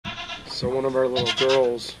So one of our little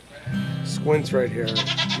girls, Squints right here,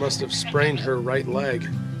 must have sprained her right leg,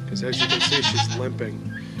 because as you can see, she's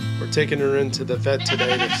limping. We're taking her into the vet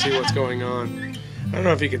today to see what's going on. I don't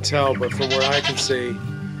know if you can tell, but from where I can see,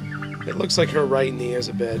 it looks like her right knee is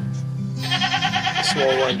a bit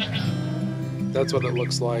swollen. That's what it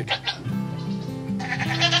looks like.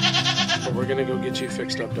 But we're gonna go get you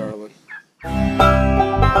fixed up, darling.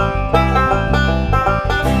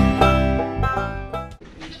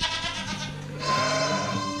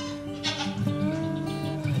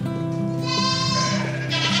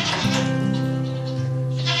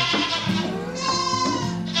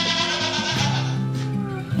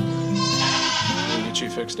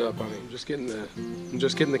 Fixed up, honey. I'm just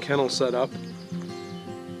getting the kennel set up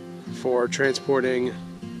for transporting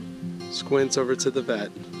Squints over to the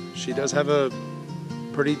vet. She does have a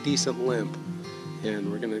pretty decent limp,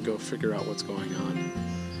 and we're gonna go figure out what's going on.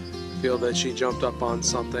 I feel that she jumped up on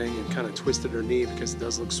something and kind of twisted her knee because it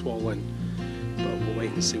does look swollen, but we'll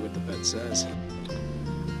wait and see what the vet says.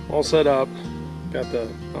 All set up. Got the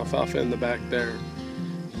alfalfa in the back there.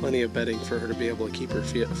 Plenty of bedding for her to be able to keep her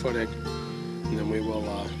footing. And then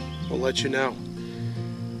we'll let you know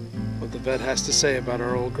what the vet has to say about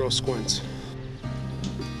our old girl Squints.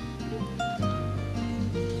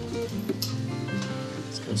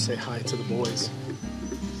 Let's go say hi to the boys.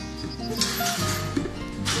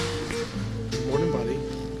 Good morning, buddy.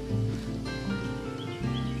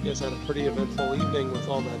 You guys had a pretty eventful evening with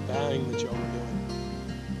all that bang that y'all were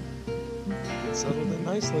doing. It settled in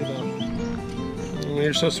nicely, though.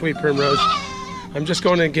 You're so sweet, Primrose. I'm just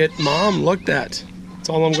going to get Mom looked at. That's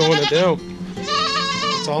all I'm going to do.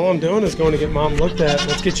 That's all I'm doing is going to get Mom looked at.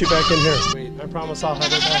 Let's get you back in here. Sweet. I promise I'll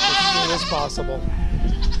have her back as soon as possible.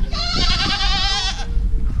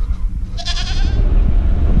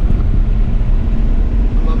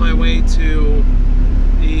 I'm on my way to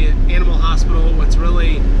the animal hospital. What's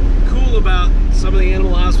really cool about some of the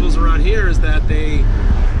animal hospitals around here is that they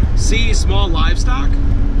see small livestock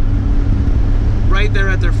right there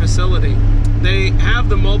at their facility. They have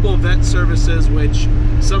the mobile vet services, which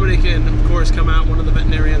somebody can, of course, come out, one of the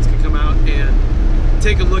veterinarians can come out and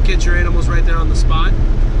take a look at your animals right there on the spot.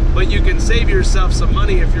 But you can save yourself some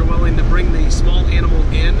money if you're willing to bring the small animal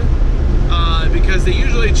in, because they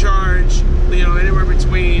usually charge, you know, anywhere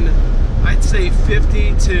between, I'd say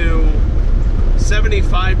 $50 to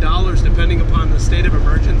 $75 depending upon the state of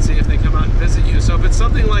emergency if they come out and visit you. So if it's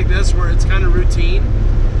something like this where it's kind of routine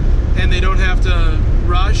and they don't have to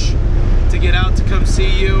rush to get out to come see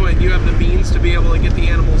you and you have the means to be able to get the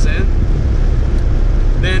animals in,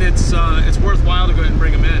 then it's worthwhile to go ahead and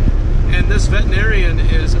bring them in. And this veterinarian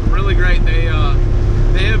is really great. They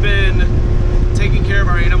have been taking care of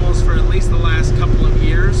our animals for at least the last couple of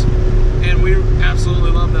years, and we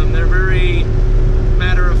absolutely love them. They're very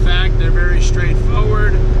matter of fact, they're very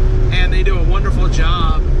straightforward, and they do a wonderful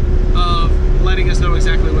job of letting us know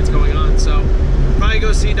exactly what's going on. So probably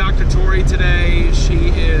go see Dr. Tori today. She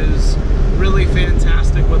is really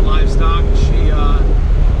fantastic with livestock.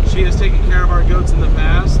 She has taken care of our goats in the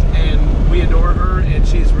past, and we adore her, and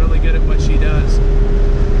she's really good at what she does.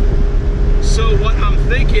 So what I'm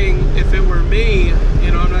thinking, if it were me,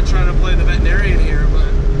 you know, I'm not trying to play the veterinarian here,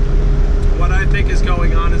 but what I think is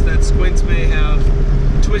going on is that Squints may have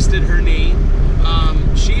twisted her knee.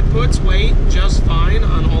 She puts weight just fine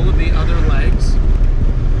on all of the other legs,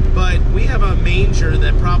 but we have a manger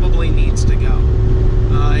that probably needs to go.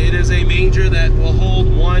 It is a manger that will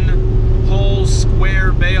hold one whole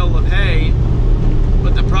square bale of hay,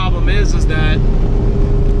 but the problem is that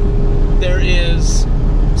there is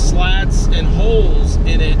slats and holes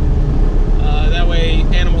in it. That way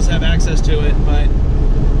animals have access to it, but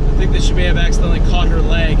I think that she may have accidentally caught her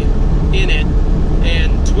leg in it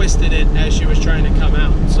and twisted it as she was trying to come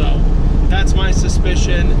out. So that's my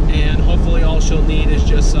suspicion, and hopefully all she'll need is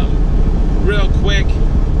just some real quick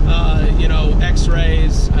you know,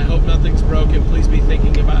 x-rays. I hope nothing's broken. Please be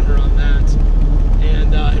thinking about her on that,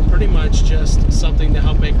 and pretty much just something to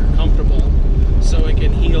help make her comfortable so it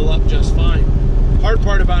can heal up just fine. Hard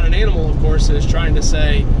part about an animal, of course, is trying to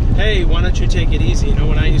say, hey, why don't you take it easy? You know,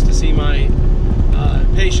 when I used to see my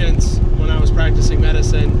patients when I was practicing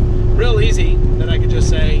medicine, real easy, that I could just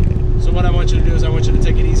say, so what I want you to do is I want you to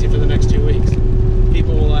take it easy for the next 2 weeks.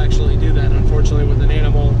 People will actually do that. Unfortunately, with an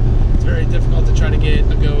animal, it's very difficult to try to get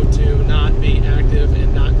a goat to not be active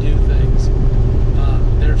and not do things.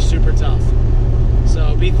 They're super tough.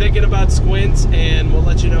 So be thinking about Squints, and we'll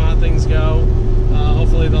let you know how things go.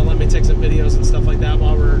 Hopefully they'll let me take some videos and stuff like that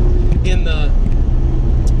while we're in the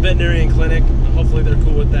veterinarian clinic. Hopefully they're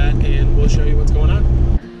cool with that, and we'll show you what's going on.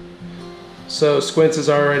 So Squints is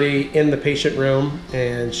already in the patient room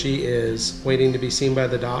and she is waiting to be seen by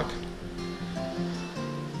the doc.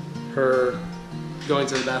 Her going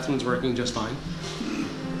to the bathroom is working just fine.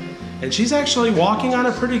 And she's actually walking on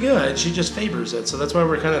it pretty good. She just favors it. So that's why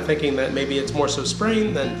we're kind of thinking that maybe it's more so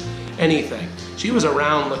sprain than anything. She was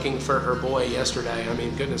around looking for her boy yesterday. I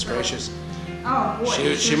mean, goodness gracious. Oh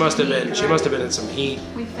boy. She must have been in some heat.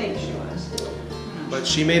 We think she was. But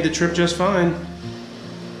she made the trip just fine.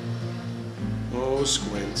 Oh,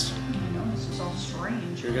 Squints. You know, this is all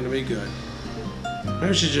strange. You're gonna be good. Maybe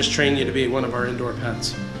we should just train you to be one of our indoor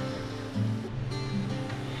pets.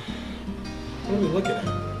 What are we looking at?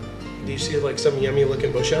 Do you see like some yummy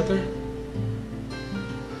looking bush out there?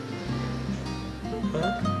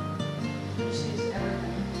 Huh?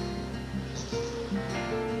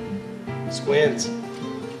 Squints.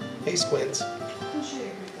 Hey, Squints.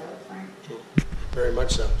 Very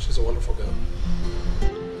much so. She's a wonderful goat.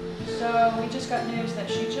 So we just got news that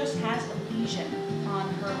she just has a lesion on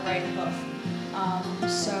her right hoof.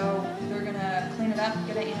 So they're gonna clean it up,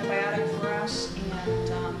 get an antibiotic for us,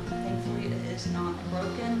 and thankfully it is not a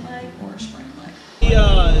broken leg or a sprained leg. We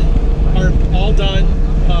are all done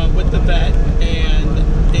with the vet,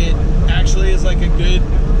 and it actually is like a good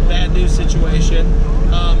bad news situation.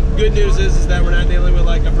 Good news is that we're not dealing with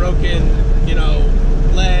like a broken,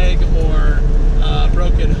 leg or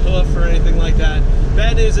broken hoof or anything like that.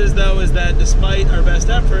 Bad news is though is that despite our best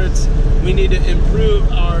efforts, we need to improve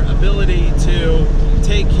our ability to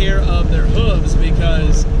take care of their hooves,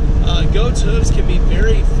 because goats' hooves can be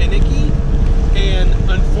very finicky, and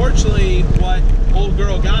unfortunately what old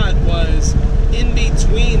girl got was in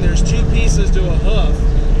between, there's two pieces to a hoof,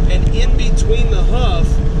 and in between the hoof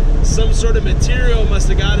some sort of material must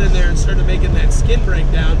have got in there and started making that skin break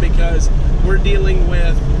down, because we're dealing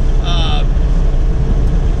with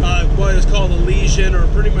what is called a lesion, or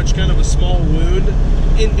pretty much kind of a small wound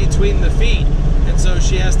in between the feet. And so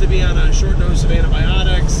she has to be on a short dose of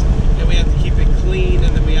antibiotics, and we have to keep it clean,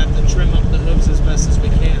 and then we have to trim up the hooves as best as we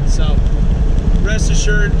can. So rest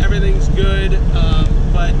assured, everything's good,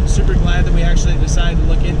 but super glad that we actually decided to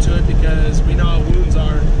look into it, because we know how wounds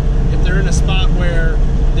are. If they're in a spot where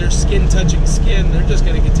there's skin touching skin, they're just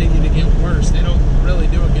going to continue to get worse. They don't really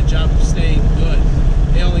do a good job of staying good.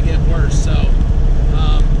 They only get worse. So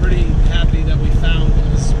pretty happy that we found what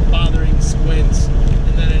was bothering Squints,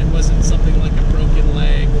 and that it wasn't something like a broken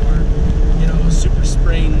leg or a super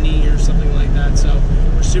sprained knee or something like that. So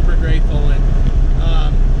we're super grateful, and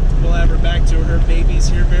we'll have her back to her babies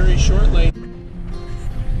here very shortly.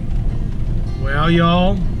 Well,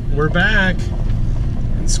 y'all, we're back,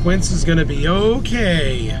 and Squints is gonna be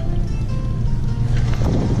okay.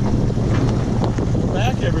 We're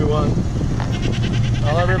back, everyone.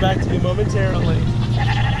 I'll have her back to you momentarily.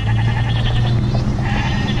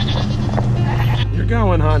 You're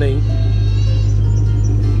going, honey.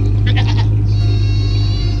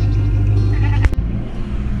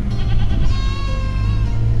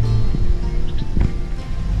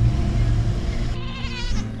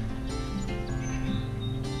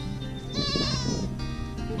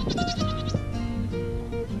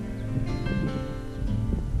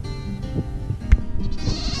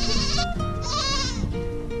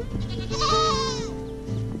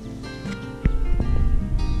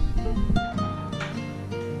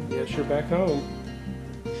 Yes, you're back home.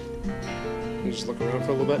 You just look around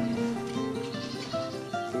for a little bit.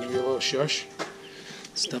 Give you a little shush.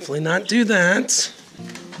 Let's definitely not do that.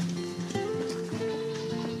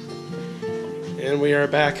 And we are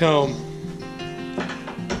back home.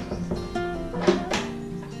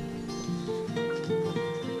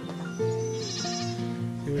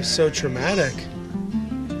 It was so traumatic.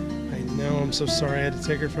 I know, I'm so sorry I had to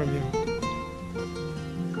take her from you.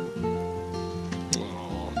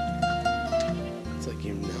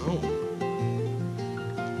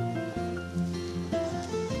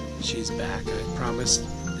 She's back. I promised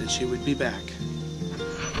that she would be back.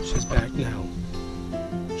 She's back now.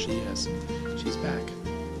 She is. She's back.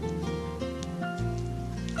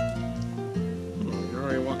 Oh, you're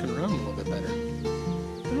already walking around a little bit better.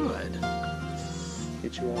 Good.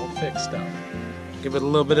 Get you all fixed up. Give it a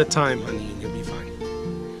little bit of time, honey, and you'll be fine.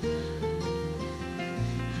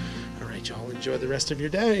 All right, y'all. Enjoy the rest of your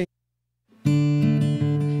day.